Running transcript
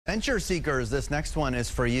Adventure seekers, this next one is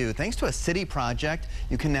for you. Thanks to a city project,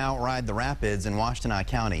 you can now ride the rapids in Washtenaw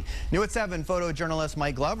County. New at 7, photojournalist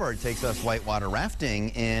Mike Glover takes us whitewater rafting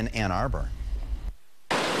in Ann Arbor.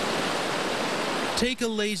 Take a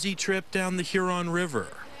lazy trip down the Huron River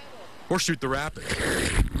or shoot the rapids.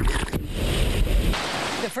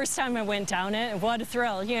 The first time I went down it, what a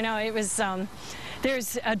thrill. You know, it was,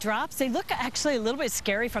 there's drops. They look actually a little bit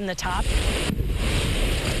scary from the top.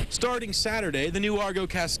 Starting Saturday, the new Argo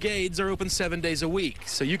Cascades are open 7 days a week,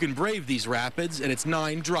 so you can brave these rapids and its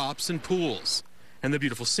 9 drops and pools. And the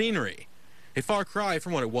beautiful scenery. A far cry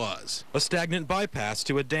from what it was, a stagnant bypass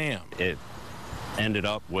to a dam. It ended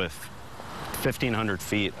up with 1,500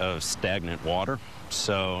 feet of stagnant water,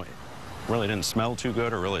 so it really didn't smell too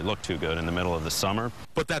good or really look too good in the middle of the summer.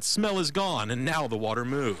 But that smell is gone, and now the water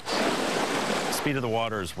moves. The speed of the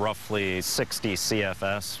water is roughly 60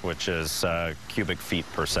 CFS, which is cubic feet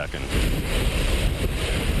per second.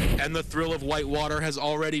 And the thrill of whitewater has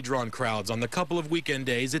already drawn crowds on the couple of weekend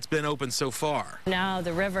days it's been open so far. Now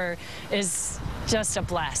the river is just a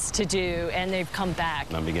blast to do, and they've come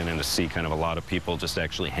back. I'm beginning to see kind of a lot of people just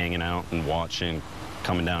actually hanging out and watching,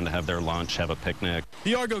 coming down to have their lunch, have a picnic.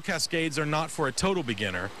 The Argo Cascades are not for a total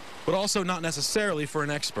beginner, but also not necessarily for an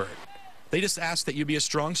expert. They just ask that you be a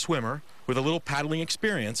strong swimmer with a little paddling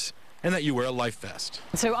experience and that you wear a life vest.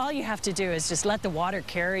 So all you have to do is just let the water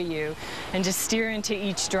carry you and just steer into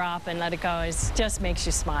each drop and let it go. It just makes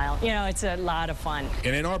you smile. You know, it's a lot of fun.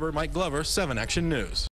 In Ann Arbor, Mike Glover, 7 Action News.